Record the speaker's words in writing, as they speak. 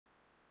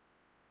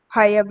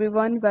Hi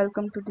everyone,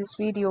 welcome to this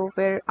video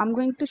where I'm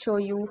going to show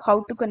you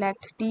how to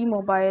connect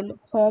T-Mobile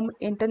home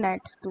internet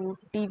to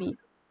TV.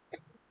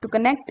 To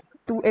connect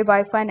to a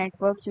Wi-Fi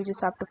network, you just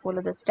have to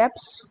follow the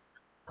steps.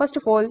 First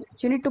of all,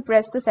 you need to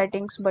press the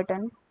settings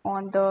button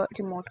on the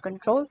remote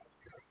control.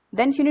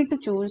 Then you need to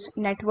choose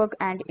network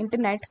and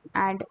internet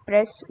and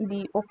press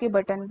the OK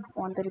button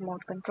on the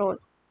remote control.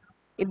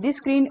 If this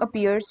screen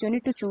appears, you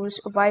need to choose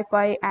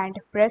Wi-Fi and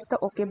press the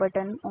OK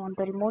button on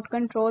the remote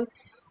control.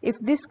 If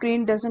this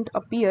screen doesn't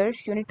appear,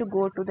 you need to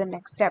go to the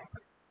next step.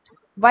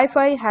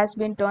 Wi-Fi has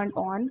been turned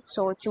on,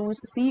 so choose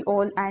See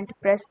All and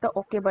press the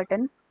OK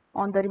button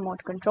on the remote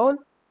control.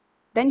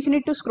 Then you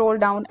need to scroll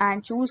down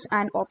and choose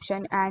an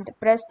option and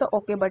press the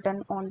OK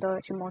button on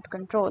the remote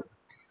control.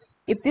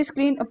 If this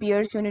screen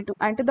appears, you need to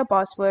enter the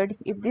password.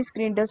 If this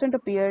screen doesn't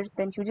appear,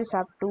 then you just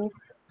have to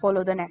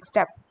follow the next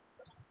step.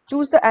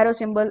 Choose the arrow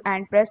symbol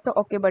and press the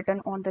OK button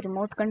on the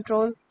remote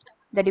control.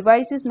 The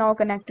device is now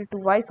connected to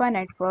Wi-Fi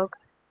network.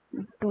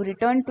 To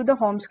return to the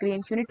home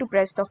screen, you need to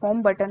press the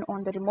home button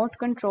on the remote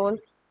control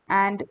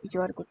and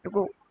you are good to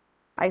go.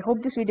 I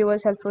hope this video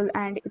was helpful,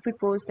 and if it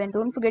was, then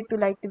don't forget to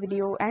like the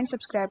video and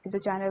subscribe to the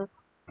channel.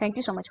 Thank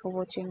you so much for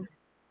watching.